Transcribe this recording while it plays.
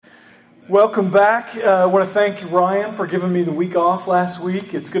Welcome back. I want to thank Ryan for giving me the week off last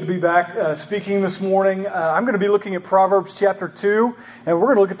week. It's good to be back speaking this morning. I'm going to be looking at Proverbs chapter 2, and we're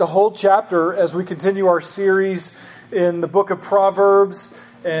going to look at the whole chapter as we continue our series in the book of Proverbs,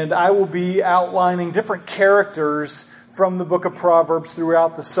 and I will be outlining different characters from the book of Proverbs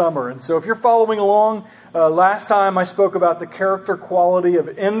throughout the summer. And so if you're following along, last time I spoke about the character quality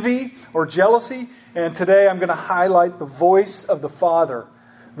of envy or jealousy, and today I'm going to highlight the voice of the Father.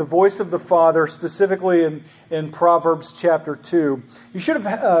 The voice of the Father, specifically in Proverbs chapter 2. You should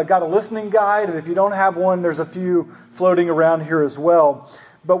have got a listening guide, and if you don't have one, there's a few floating around here as well.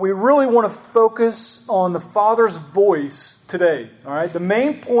 But we really want to focus on the Father's voice today. All right, the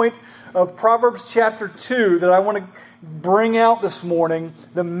main point of Proverbs chapter 2 that I want to bring out this morning,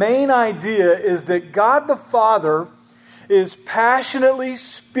 the main idea is that God the Father is passionately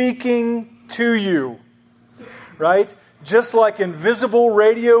speaking to you. Right? Just like invisible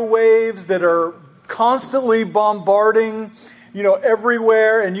radio waves that are constantly bombarding,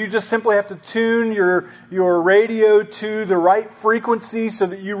 everywhere, and you just simply have to tune your radio to the right frequency so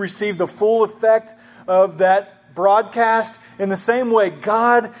that you receive the full effect of that broadcast. In the same way,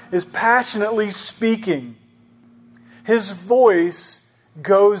 God is passionately speaking. His voice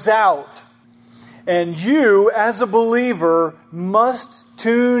goes out. And you, as a believer, must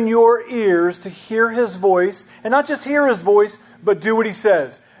tune your ears to hear His voice. And not just hear His voice, but do what He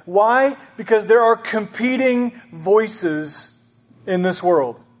says. Why? Because there are competing voices in this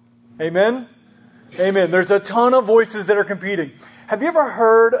world. Amen? Amen. There's a ton of voices that are competing. Have you ever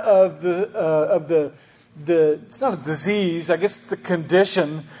heard of the it's not a disease, I guess it's a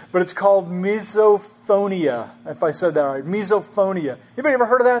condition, but it's called misophonia, if I said that right. Misophonia. Anybody ever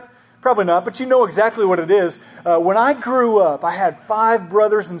heard of that? Probably not, but you know exactly what it is. When I grew up, I had 5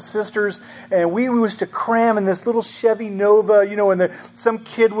 brothers and sisters, and we used to cram in this little Chevy Nova, and some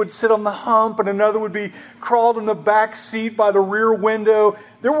kid would sit on the hump, and another would be crawled in the back seat by the rear window.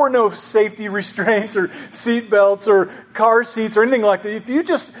 There were no safety restraints or seat belts or car seats or anything like that. If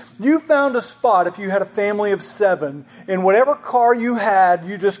you found a spot, if you had a family of 7, in whatever car you had,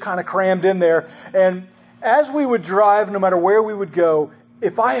 you just kind of crammed in there. And as we would drive, no matter where we would go,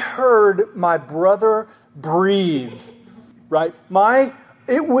 if I heard my brother breathe, right,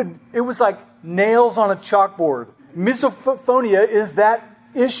 it was like nails on a chalkboard. Misophonia is that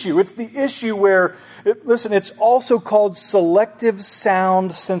issue. It's the issue where, it's also called selective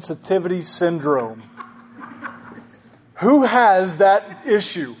sound sensitivity syndrome. Who has that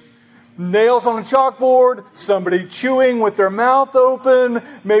issue? Nails on a chalkboard, somebody chewing with their mouth open,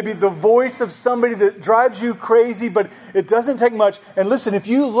 maybe the voice of somebody that drives you crazy, but it doesn't take much. And listen, if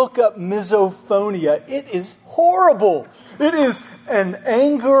you look up misophonia, it is horrible. It is an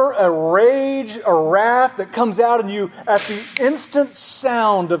anger, a rage, a wrath that comes out in you at the instant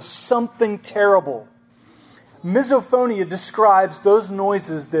sound of something terrible. Misophonia describes those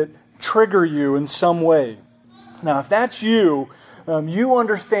noises that trigger you in some way. Now, if that's you, you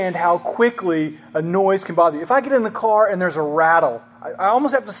understand how quickly a noise can bother you. If I get in the car and there's a rattle, I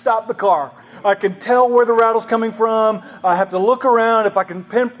almost have to stop the car. I can tell where the rattle's coming from. I have to look around. If I can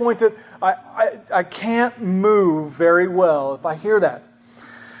pinpoint it, I can't move very well if I hear that.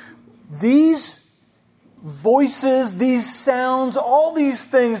 These voices, these sounds, all these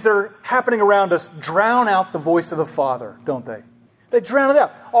things that are happening around us drown out the voice of the Father, don't they? They drown it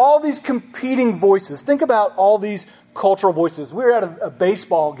out. All these competing voices. Think about all these cultural voices. We were at a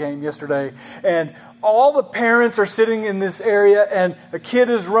baseball game yesterday, and all the parents are sitting in this area, and a kid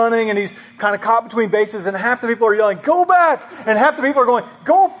is running, and he's kind of caught between bases, and half the people are yelling, "Go back!" And half the people are going,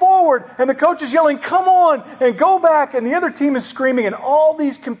 "Go forward!" And the coach is yelling, "Come on!" and "Go back!" And the other team is screaming, and all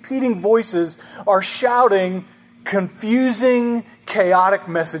these competing voices are shouting confusing, chaotic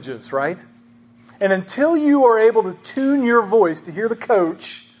messages, right? And until you are able to tune your voice to hear the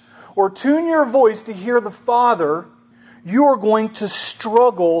coach, or tune your voice to hear the Father, you are going to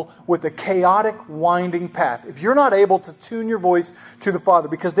struggle with a chaotic, winding path. If you're not able to tune your voice to the Father,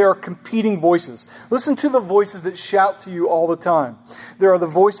 because there are competing voices. Listen to the voices that shout to you all the time. There are the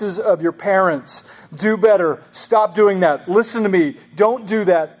voices of your parents. Do better. Stop doing that. Listen to me. Don't do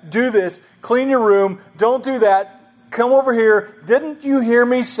that. Do this. Clean your room. Don't do that. Come over here. Didn't you hear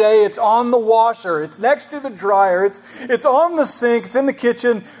me say it's on the washer? It's next to the dryer. It's on the sink. It's in the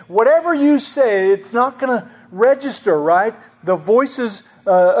kitchen. Whatever you say, it's not going to register, right? The voices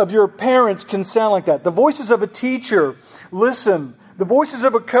of your parents can sound like that. The voices of a teacher. Listen. The voices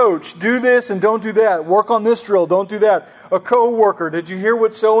of a coach, do this and don't do that. Work on this drill, don't do that. A co-worker, did you hear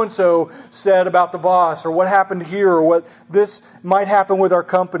what so-and-so said about the boss? Or what happened here? Or what this might happen with our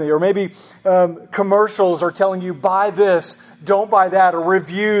company? Or maybe commercials are telling you, buy this, don't buy that. Or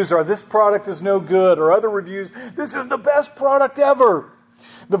reviews, or this product is no good. Or other reviews, this is the best product ever.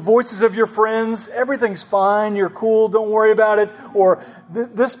 The voices of your friends, everything's fine, you're cool, don't worry about it. Or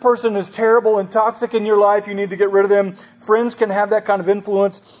this person is terrible and toxic in your life, you need to get rid of them. Friends can have that kind of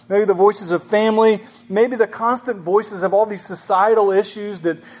influence. Maybe the voices of family, maybe the constant voices of all these societal issues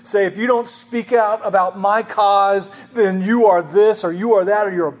that say, if you don't speak out about my cause, then you are this or you are that,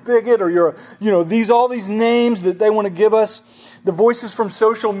 or you're a bigot, or you're, all these names that they want to give us. The voices from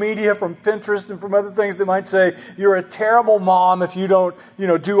social media, from Pinterest, and from other things that might say, you're a terrible mom if you don't,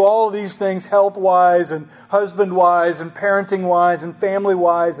 do all of these things health-wise and husband-wise and parenting-wise and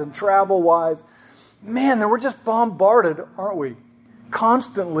family-wise and travel-wise. Man, we're just bombarded, aren't we?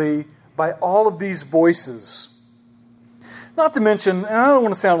 Constantly by all of these voices. Not to mention, and I don't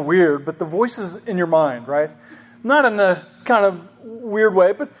want to sound weird, but the voices in your mind, right? Not in a kind of weird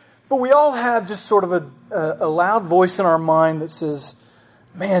way, but we all have just sort of a loud voice in our mind that says,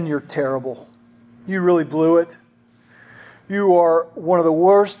 man, you're terrible. You really blew it. You are one of the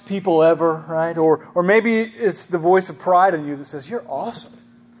worst people ever, right? Or maybe it's the voice of pride in you that says, you're awesome.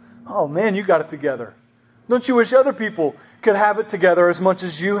 Oh man, you got it together. Don't you wish other people could have it together as much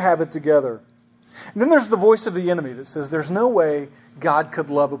as you have it together? And then there's the voice of the enemy that says, there's no way God could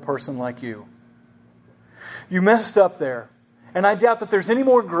love a person like you. You messed up there. And I doubt that there's any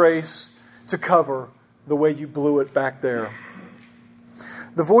more grace to cover the way you blew it back there.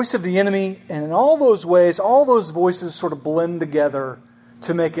 The voice of the enemy, and in all those ways, all those voices sort of blend together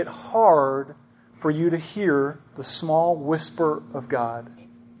to make it hard for you to hear the small whisper of God.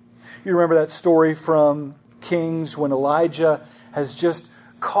 You remember that story from Kings when Elijah has just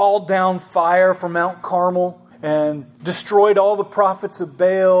called down fire from Mount Carmel and destroyed all the prophets of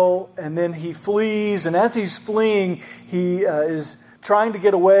Baal, and then he flees, and as he's fleeing, he is trying to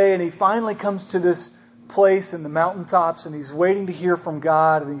get away, and he finally comes to this place in the mountaintops, and he's waiting to hear from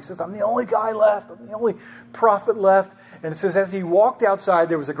God, and he says, I'm the only guy left, I'm the only prophet left. And it says, as he walked outside,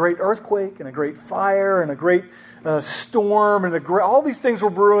 there was a great earthquake, and a great fire, and a great storm, and all these things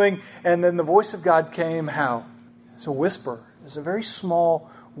were brewing, and then the voice of God came, how? It's a whisper. It's a very small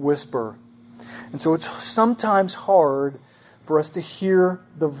whisper. And so it's sometimes hard for us to hear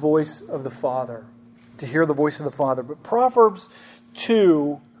the voice of the Father. To hear the voice of the Father. But Proverbs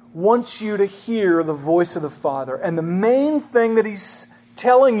 2 wants you to hear the voice of the Father. And the main thing that he's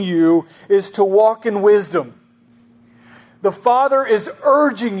telling you is to walk in wisdom. The Father is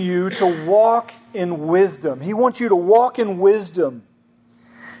urging you to walk in wisdom. He wants you to walk in wisdom.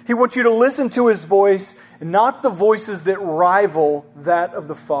 He wants you to listen to His voice, not the voices that rival that of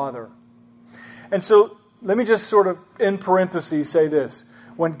the Father. And so, let me just sort of, in parentheses, say this.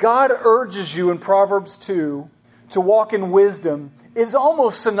 When God urges you in Proverbs 2 to walk in wisdom, it is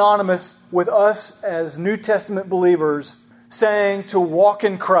almost synonymous with us as New Testament believers saying to walk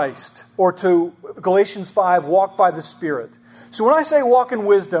in Christ, or to Galatians 5, walk by the Spirit. So when I say walk in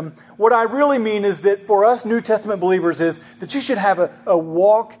wisdom, what I really mean is that for us New Testament believers is that you should have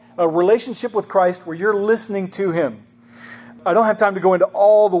a relationship with Christ where you're listening to Him. I don't have time to go into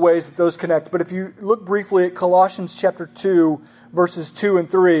all the ways that those connect, but if you look briefly at Colossians chapter 2, verses 2 and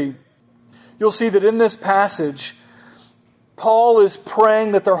 3, you'll see that in this passage, Paul is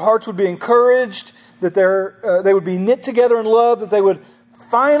praying that their hearts would be encouraged, that they would be knit together in love, that they would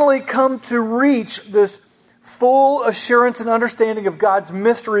finally come to reach this full assurance and understanding of God's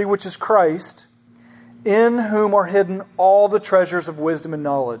mystery, which is Christ, in whom are hidden all the treasures of wisdom and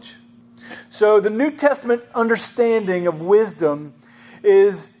knowledge. So the New Testament understanding of wisdom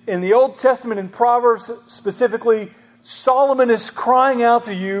is, in the Old Testament, in Proverbs specifically, Solomon is crying out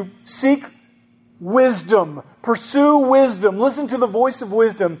to you, seek wisdom, pursue wisdom, listen to the voice of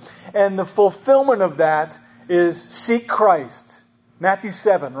wisdom, and the fulfillment of that is seek Christ. Matthew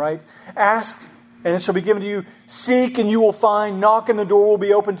 7, right? Ask, and it shall be given to you. Seek, and you will find. Knock, and the door will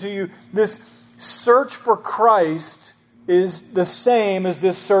be open to you. This search for Christ is the same as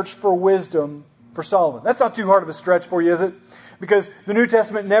this search for wisdom for Solomon. That's not too hard of a stretch for you, is it? Because the New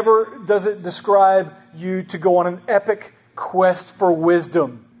Testament never does it describe you to go on an epic quest for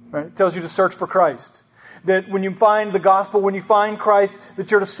wisdom. Right? It tells you to search for Christ. That when you find the gospel, when you find Christ, that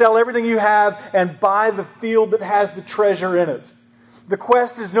you're to sell everything you have and buy the field that has the treasure in it. The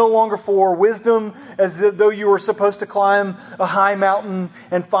quest is no longer for wisdom, as though you were supposed to climb a high mountain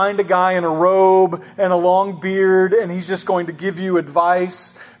and find a guy in a robe and a long beard, and he's just going to give you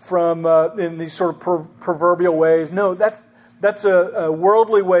advice from in these sort of proverbial ways. No, that's That's a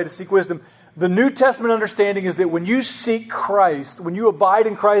worldly way to seek wisdom. The New Testament understanding is that when you seek Christ, when you abide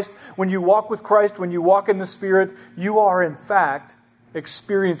in Christ, when you walk with Christ, when you walk in the Spirit, you are in fact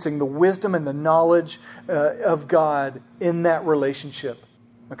experiencing the wisdom and the knowledge of God in that relationship.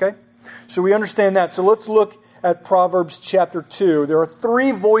 Okay? So we understand that. So let's look at Proverbs chapter 2. There are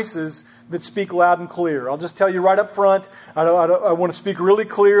 3 voices that speak loud and clear. I'll just tell you right up front. I want to speak really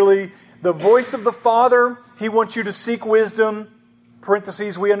clearly. The voice of the Father, He wants you to seek wisdom.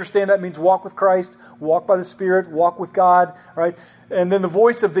 Parentheses, we understand that means walk with Christ, walk by the Spirit, walk with God. Right? And then the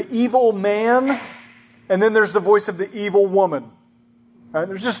voice of the evil man, and then there's the voice of the evil woman. Right?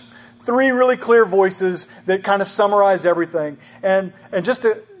 There's just 3 really clear voices that kind of summarize everything. And just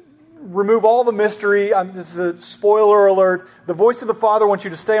to remove all the mystery, this is a spoiler alert, the voice of the Father wants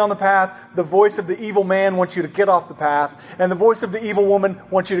you to stay on the path, the voice of the evil man wants you to get off the path, and the voice of the evil woman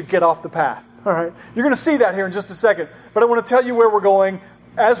wants you to get off the path. All right? You're going to see that here in just a second. But I want to tell you where we're going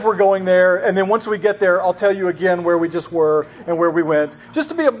as we're going there, and then once we get there, I'll tell you again where we just were and where we went. Just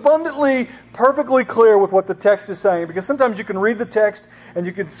to be abundantly, perfectly clear with what the text is saying, because sometimes you can read the text and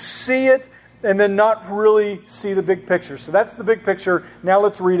you can see it and then not really see the big picture. So that's the big picture. Now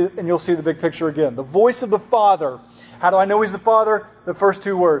let's read it and you'll see the big picture again. The voice of the Father. How do I know He's the Father? The first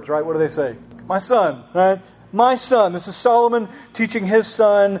 2 words, right? What do they say? My son, right? My son. This is Solomon teaching his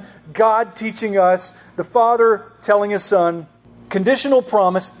son, God teaching us, the Father telling his son, conditional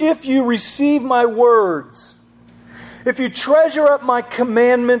promise, if you receive my words, if you treasure up my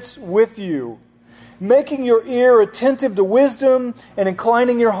commandments with you, making your ear attentive to wisdom and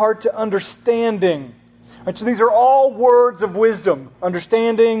inclining your heart to understanding. Right, so these are all words of wisdom.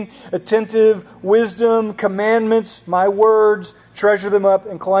 Understanding, attentive, wisdom, commandments, my words, treasure them up,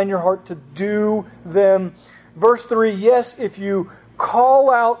 incline your heart to do them. Verse 3, yes, if you call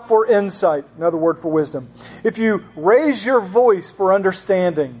out for insight, another word for wisdom. If you raise your voice for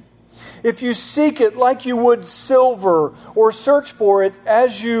understanding. If you seek it like you would silver, or search for it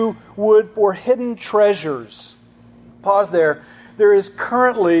as you would for hidden treasures. Pause there. There is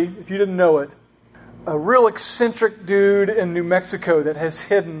currently, if you didn't know it, a real eccentric dude in New Mexico that has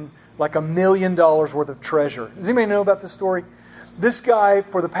hidden like $1 million worth of treasure. Does anybody know about this story? This guy,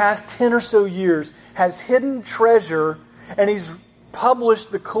 for the past 10 or so years, has hidden treasure, and he's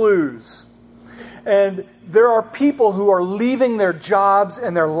published the clues. And there are people who are leaving their jobs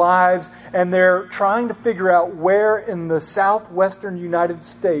and their lives, and they're trying to figure out where in the southwestern United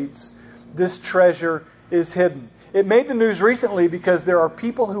States this treasure is hidden. It made the news recently because there are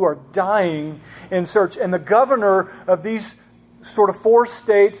people who are dying in search. And the governor of these sort of 4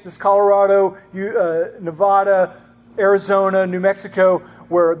 states, this Colorado, Nevada, Arizona, New Mexico,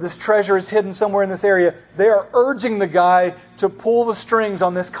 where this treasure is hidden somewhere in this area, they are urging the guy to pull the strings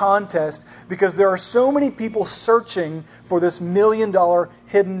on this contest because there are so many people searching for this $1 million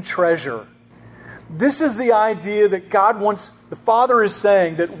hidden treasure. This is the idea that God wants, the Father is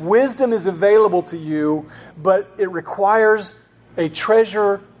saying that wisdom is available to you, but it requires a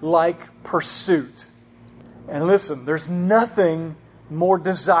treasure-like pursuit. And listen, there's nothing more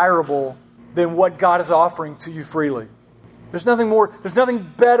desirable than what God is offering to you freely. There's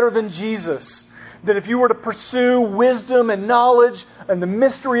nothing better than Jesus. That if you were to pursue wisdom and knowledge and the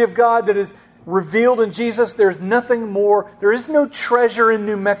mystery of God that is revealed in Jesus, there's nothing more. There is no treasure in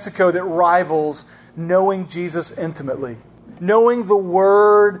New Mexico that rivals knowing Jesus intimately. Knowing the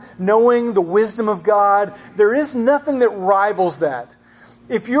Word, knowing the wisdom of God. There is nothing that rivals that.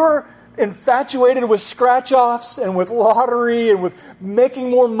 If you're infatuated with scratch-offs and with lottery and with making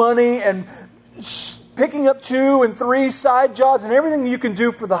more money and picking up 2 and 3 side jobs and everything you can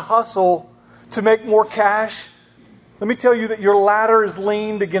do for the hustle to make more cash, let me tell you that your ladder is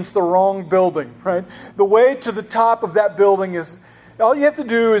leaned against the wrong building, right? The way to the top of that building is, all you have to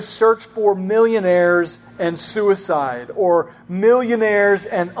do is search for millionaires and suicide, or millionaires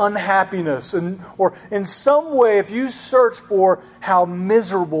and unhappiness, or in some way, if you search for how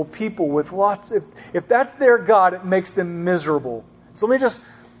miserable people with lots, if that's their God, it makes them miserable. So let me just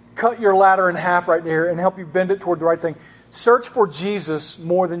cut your ladder in half right here and help you bend it toward the right thing. Search for Jesus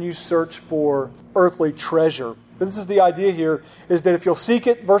more than you search for earthly treasure. But this is the idea here, is that if you'll seek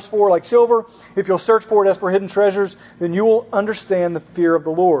it, verse 4, like silver, if you'll search for it as for hidden treasures, then you will understand the fear of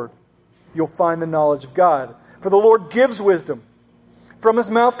the Lord. You'll find the knowledge of God. For the Lord gives wisdom. From His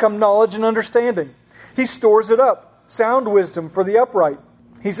mouth come knowledge and understanding. He stores it up, sound wisdom for the upright.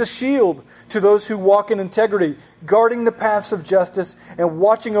 He's a shield to those who walk in integrity, guarding the paths of justice and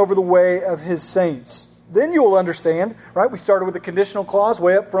watching over the way of His saints. Then you will understand, right? We started with a conditional clause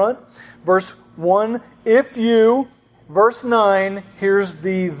way up front. Verse 1, if you. Verse 9, here's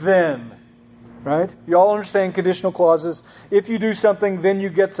the then. Right? You all understand conditional clauses. If you do something, then you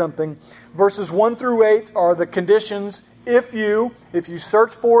get something. Verses 1 through 8 are the conditions. If you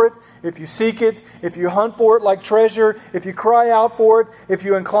search for it, if you seek it, if you hunt for it like treasure, if you cry out for it, if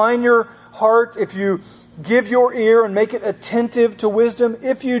you incline your heart, if you give your ear and make it attentive to wisdom,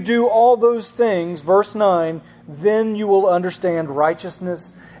 if you do all those things, verse 9, then you will understand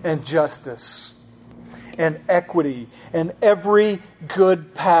righteousness and justice and equity and every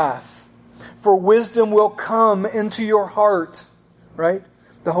good path. For wisdom will come into your heart, right?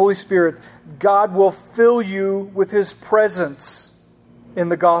 The Holy Spirit. God will fill you with His presence in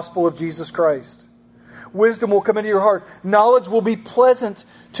the gospel of Jesus Christ. Wisdom will come into your heart. Knowledge will be pleasant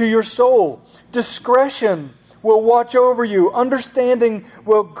to your soul. Discretion will watch over you. Understanding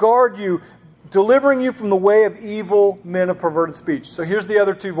will guard you, delivering you from the way of evil men of perverted speech. So here's the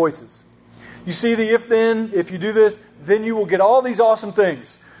other two voices. You see the if-then, if you do this, then you will get all these awesome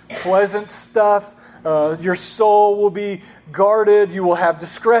things. Pleasant stuff. Your soul will be guarded. You will have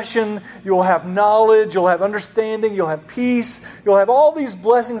discretion. You will have knowledge. You'll have understanding. You'll have peace. You'll have all these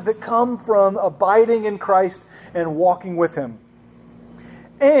blessings that come from abiding in Christ and walking with Him.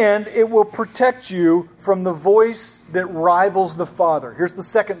 And it will protect you from the voice that rivals the Father. Here's the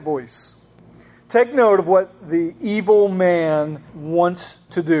second voice. Take note of what the evil man wants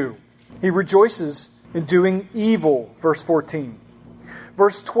to do. He rejoices in doing evil, verse 14.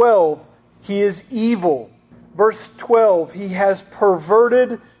 Verse 12, he is evil. Verse 12, he has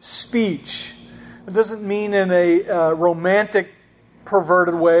perverted speech. It doesn't mean in a romantic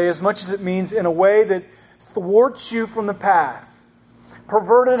perverted way as much as it means in a way that thwarts you from the path.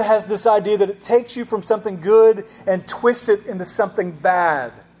 Perverted has this idea that it takes you from something good and twists it into something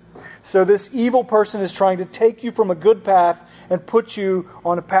bad. So this evil person is trying to take you from a good path and put you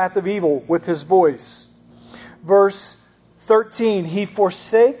on a path of evil with his voice. Verse 13, he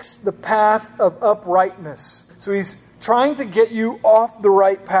forsakes the path of uprightness. So he's trying to get you off the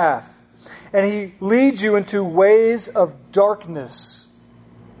right path. And he leads you into ways of darkness.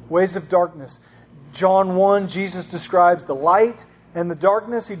 Ways of darkness. John 1, Jesus describes the light and the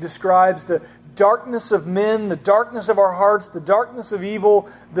darkness. He describes the darkness of men, the darkness of our hearts, the darkness of evil.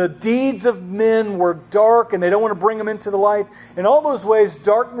 The deeds of men were dark and they don't want to bring them into the light. In all those ways,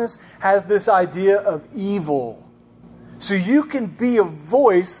 darkness has this idea of evil. So you can be a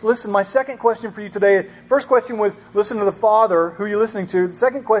voice. Listen, my second question for you today, first question was, listen to the Father. Who are you listening to? The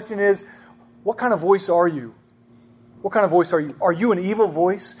second question is, what kind of voice are you? What kind of voice are you? Are you an evil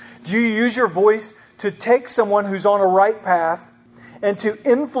voice? Do you use your voice to take someone who's on a right path and to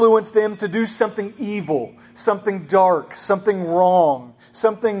influence them to do something evil, something dark, something wrong,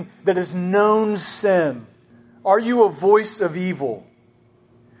 something that is known sin? Are you a voice of evil?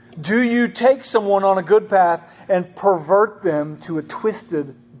 Do you take someone on a good path and pervert them to a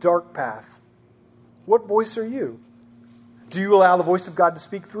twisted, dark path? What voice are you? Do you allow the voice of God to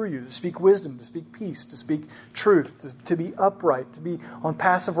speak through you, to speak wisdom, to speak peace, to speak truth, to be upright, to be on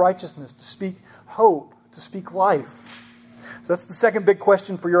paths of righteousness, to speak hope, to speak life? So that's the second big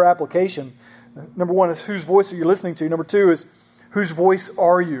question for your application. Number one is, whose voice are you listening to? Number two is, whose voice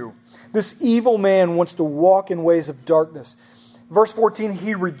are you? This evil man wants to walk in ways of darkness. Verse 14,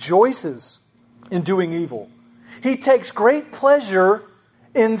 he rejoices in doing evil. He takes great pleasure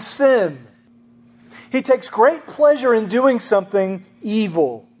in sin. He takes great pleasure in doing something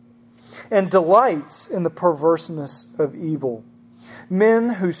evil and delights in the perverseness of evil. Men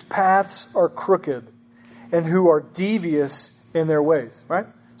whose paths are crooked and who are devious in their ways, right?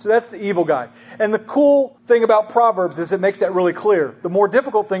 So that's the evil guy. And the cool thing about Proverbs is it makes that really clear. The more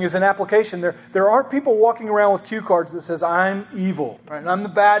difficult thing is in application. There aren't people walking around with cue cards that says, I'm evil, right? And I'm the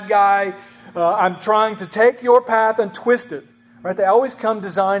bad guy. I'm trying to take your path and twist it, right? They always come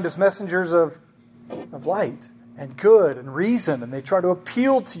designed as messengers of light and good and reason, and they try to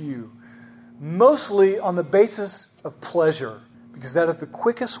appeal to you, mostly on the basis of pleasure, because that is the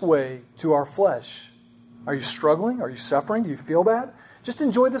quickest way to our flesh. Are you struggling? Are you suffering? Do you feel bad? Just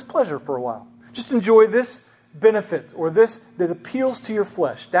enjoy this pleasure for a while. Just enjoy this benefit or this that appeals to your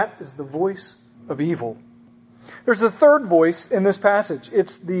flesh. That is the voice of evil. There's a third voice in this passage.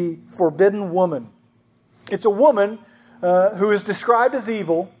 It's the forbidden woman. It's a woman who is described as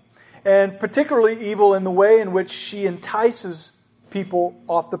evil, and particularly evil in the way in which she entices people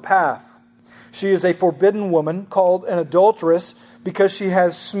off the path. She is a forbidden woman, called an adulteress, because she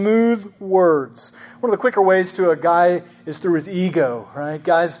has smooth words. One of the quicker ways to a guy is through his ego, right?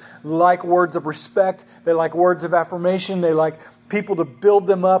 Guys like words of respect. They like words of affirmation. They like people to build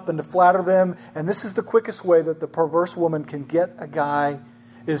them up and to flatter them. And this is the quickest way that the perverse woman can get a guy,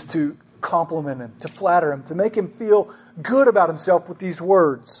 is to compliment him, to flatter him, to make him feel good about himself with these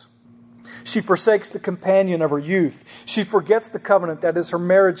words. She forsakes the companion of her youth. She forgets the covenant that is her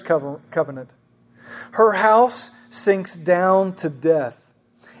marriage covenant. Her house sinks down to death,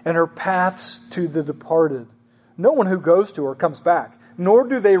 and her paths to the departed. No one who goes to her comes back, nor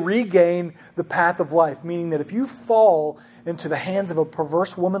do they regain the path of life. Meaning that if you fall into the hands of a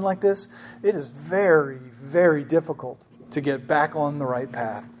perverse woman like this, it is very, very difficult to get back on the right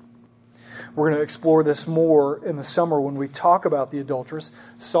path. We're going to explore this more in the summer when we talk about the adulteress.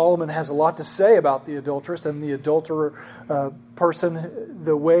 Solomon has a lot to say about the adulteress and the adulterer person.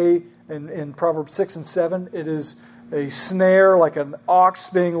 The way in Proverbs 6 and 7, it is a snare like an ox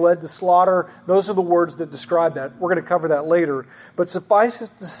being led to slaughter. Those are the words that describe that. We're going to cover that later. But suffice it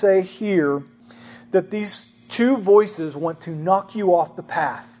to say here that these two voices want to knock you off the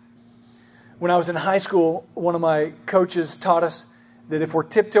path. When I was in high school, one of my coaches taught us that if we're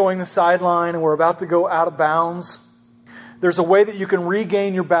tiptoeing the sideline and we're about to go out of bounds, there's a way that you can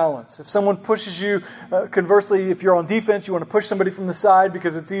regain your balance. If someone pushes you, conversely, if you're on defense, you want to push somebody from the side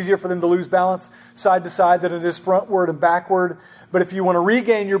because it's easier for them to lose balance side to side than it is frontward and backward. But if you want to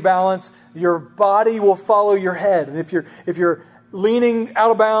regain your balance, your body will follow your head. And if you're leaning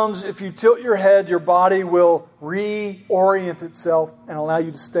out of bounds, if you tilt your head, your body will reorient itself and allow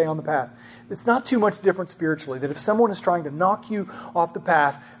you to stay on the path. It's not too much different spiritually, that if someone is trying to knock you off the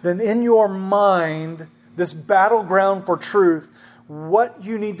path, then in your mind, this battleground for truth, what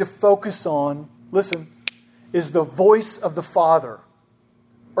you need to focus on, listen, is the voice of the Father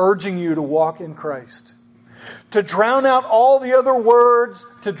urging you to walk in Christ. To drown out all the other words,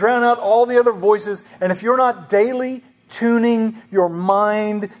 to drown out all the other voices, and if you're not daily tuning your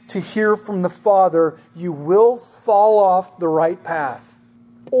mind to hear from the Father, you will fall off the right path.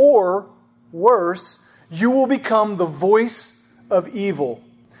 Or, worse, you will become the voice of evil.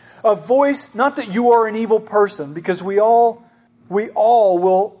 A voice, not that you are an evil person, because we all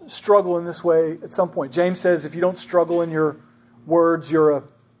will struggle in this way at some point. James says if you don't struggle in your words, you're a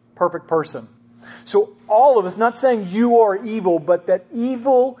perfect person. So all of us, not saying you are evil, but that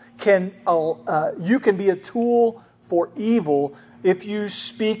evil you can be a tool for evil if you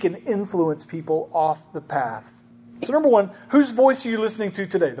speak and influence people off the path. So number one, whose voice are you listening to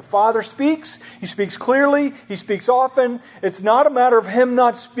today? The Father speaks. He speaks clearly. He speaks often. It's not a matter of Him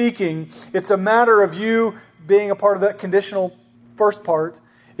not speaking. It's a matter of you being a part of that conditional first part.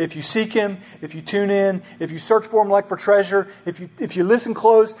 If you seek Him, if you tune in, if you search for Him like for treasure, if you listen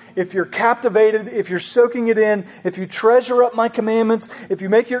close, if you're captivated, if you're soaking it in, if you treasure up My commandments, if you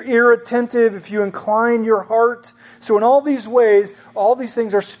make your ear attentive, if you incline your heart. So in all these ways, all these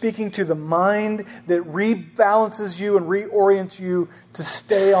things are speaking to the mind that rebalances you and reorients you to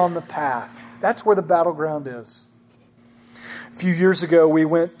stay on the path. That's where the battleground is. A few years ago, we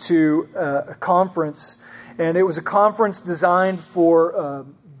went to a conference, and it was a conference designed for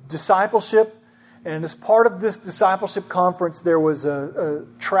discipleship. And as part of this discipleship conference, there was a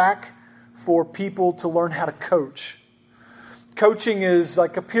track for people to learn how to coach. Coaching is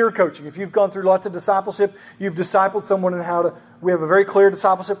like a peer coaching. If you've gone through lots of discipleship, you've discipled someone in how to... We have a very clear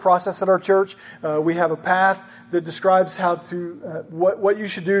discipleship process at our church. We have a path that describes how to what you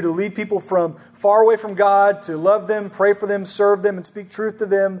should do to lead people from far away from God, to love them, pray for them, serve them, and speak truth to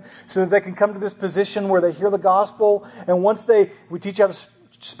them so that they can come to this position where they hear the gospel. And once we teach how to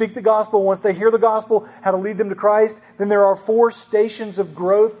speak the gospel. Once they hear the gospel, how to lead them to Christ. Then there are 4 stations of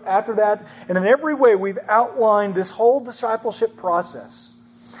growth after that. And in every way, we've outlined this whole discipleship process.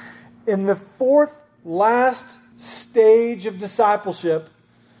 In the 4th last stage of discipleship,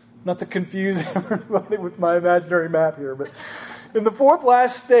 not to confuse everybody with my imaginary map here, but in the 4th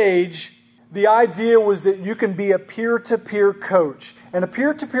last stage, the idea was that you can be a peer-to-peer coach. And a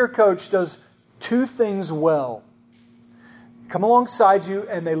peer-to-peer coach does 2 things well. Come alongside you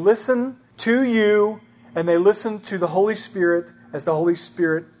and they listen to you and they listen to the Holy Spirit as the Holy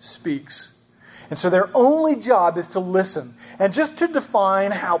Spirit speaks. And so their only job is to listen. And just to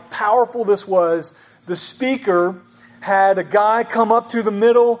define how powerful this was, the speaker had a guy come up to the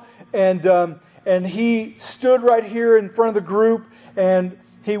middle and he stood right here in front of the group and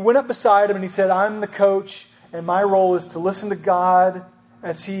he went up beside him and he said, I'm the coach and my role is to listen to God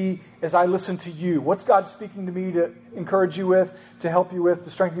as I listen to you. What's God speaking to me to encourage you with, to help you with,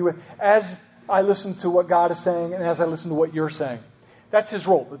 to strengthen you with, as I listen to what God is saying and as I listen to what you're saying. That's his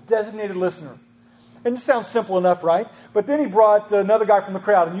role, the designated listener. And it sounds simple enough, right? But then he brought another guy from the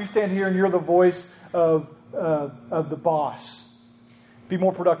crowd, and you stand here and you're the voice of the boss. Be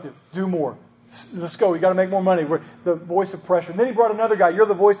more productive. Do more. Let's go. You got to make more money. We're the voice of pressure. And then he brought another guy. You're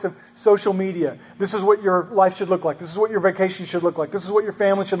the voice of social media. This is what your life should look like. This is what your vacation should look like. This is what your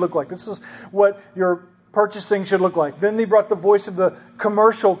family should look like. This is what your purchasing should look like. Then he brought the voice of the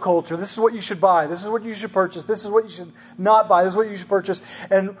commercial culture. This is what you should buy. This is what you should purchase. This is what you should not buy. This is what you should purchase.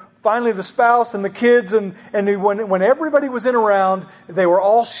 And finally, the spouse and the kids, and when everybody was in around, they were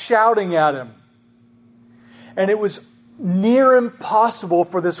all shouting at him. And it was near impossible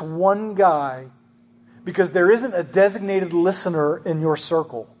for this one guy, because there isn't a designated listener in your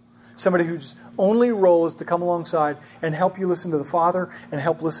circle. Somebody whose only role is to come alongside and help you listen to the Father and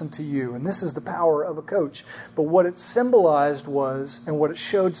help listen to you. And this is the power of a coach. But what it symbolized was, and what it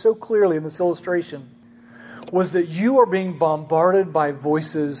showed so clearly in this illustration, was that you are being bombarded by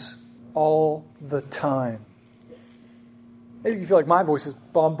voices all the time. Maybe you feel like my voice is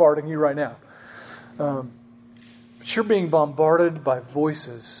bombarding you right now. But you're being bombarded by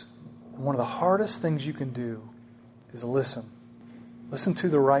voices. And one of the hardest things you can do is listen. Listen to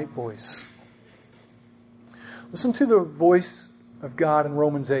the right voice. Listen to the voice of God in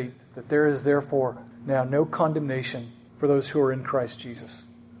Romans 8, that there is therefore now no condemnation for those who are in Christ Jesus.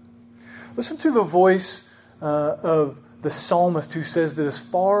 Listen to the voice of the psalmist who says that as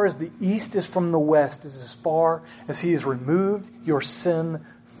far as the east is from the west is as far as He has removed your sin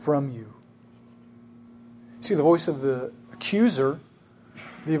from you. See, the voice of the accuser,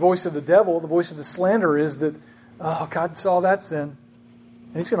 the voice of the devil, the voice of the slanderer is that, oh, God saw that sin,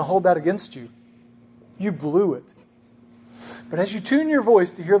 and He's going to hold that against you. You blew it. But as you tune your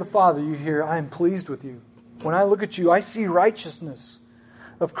voice to hear the Father, you hear, I am pleased with you. When I look at you, I see righteousness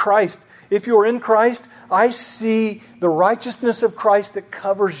of Christ. If you're in Christ, I see the righteousness of Christ that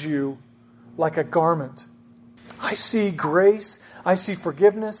covers you like a garment. I see grace. I see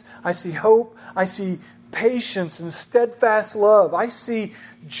forgiveness. I see hope. I see patience and steadfast love. I see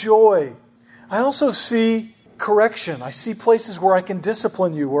joy. I also see correction. I see places where I can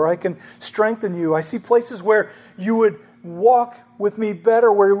discipline you, where I can strengthen you. I see places where you would walk with me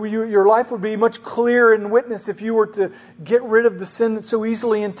better, where your life would be much clearer in witness if you were to get rid of the sin that so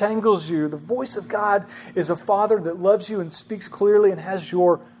easily entangles you. The voice of God is a Father that loves you and speaks clearly and has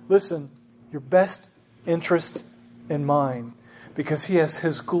your best interest in mind, because He has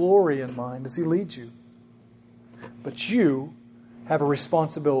His glory in mind as He leads you. But you have a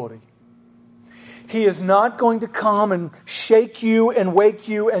responsibility. He is not going to come and shake you and wake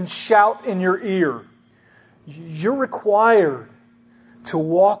you and shout in your ear. You're required to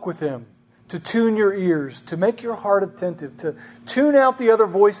walk with Him, to tune your ears, to make your heart attentive, to tune out the other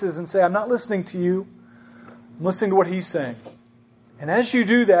voices and say, I'm not listening to you. I'm listening to what He's saying. And as you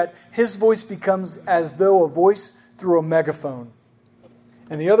do that, His voice becomes as though a voice through a megaphone.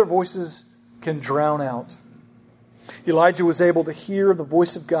 And the other voices can drown out. Elijah was able to hear the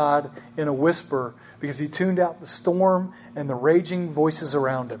voice of God in a whisper because he tuned out the storm and the raging voices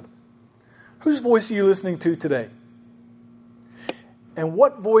around him. Whose voice are you listening to today? And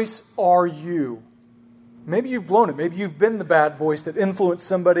what voice are you? Maybe you've blown it. Maybe you've been the bad voice that influenced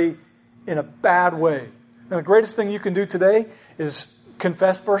somebody in a bad way. And the greatest thing you can do today is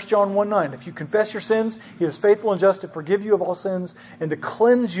confess 1 John 1:9. If you confess your sins, He is faithful and just to forgive you of all sins and to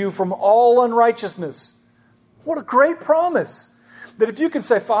cleanse you from all unrighteousness. What a great promise. That if you can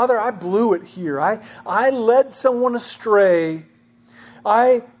say, Father, I blew it here. I led someone astray.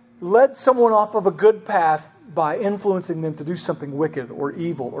 I led someone off of a good path by influencing them to do something wicked or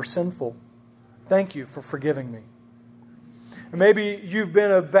evil or sinful. Thank you for forgiving me. And maybe you've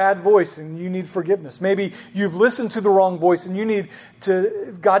been a bad voice and you need forgiveness. Maybe you've listened to the wrong voice and you need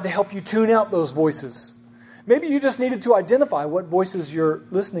God to help you tune out those voices. Maybe you just needed to identify what voices you're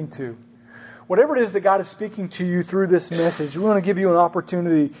listening to. Whatever it is that God is speaking to you through this message, we want to give you an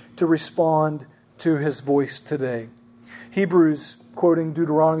opportunity to respond to His voice today. Hebrews, quoting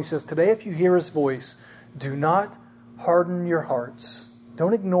Deuteronomy, says, Today if you hear His voice, do not harden your hearts.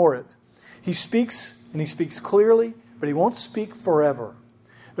 Don't ignore it. He speaks, and He speaks clearly, but He won't speak forever.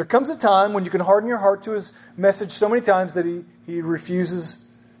 There comes a time when you can harden your heart to His message so many times that He refuses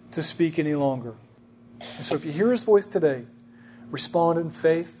to speak any longer. And so if you hear His voice today, respond in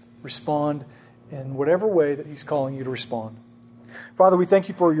faith, respond in whatever way that He's calling you to respond. Father, we thank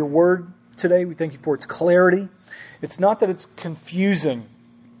You for Your Word today. We thank You for its clarity. It's not that it's confusing.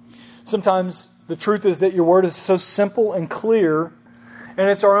 Sometimes the truth is that Your Word is so simple and clear, and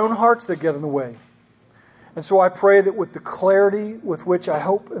it's our own hearts that get in the way. And so I pray that with the clarity with which I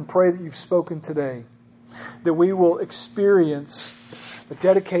hope and pray that You've spoken today, that we will experience a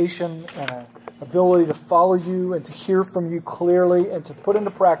dedication and an ability to follow You and to hear from You clearly and to put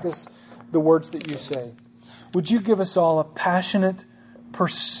into practice the words that You say. Would You give us all a passionate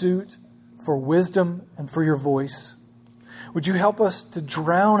pursuit for wisdom and for Your voice? Would You help us to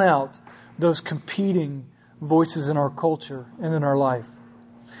drown out those competing voices in our culture and in our life?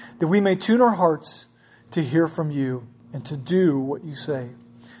 That we may tune our hearts to hear from you and to do what you say.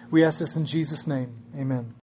 We ask this in Jesus' name. Amen.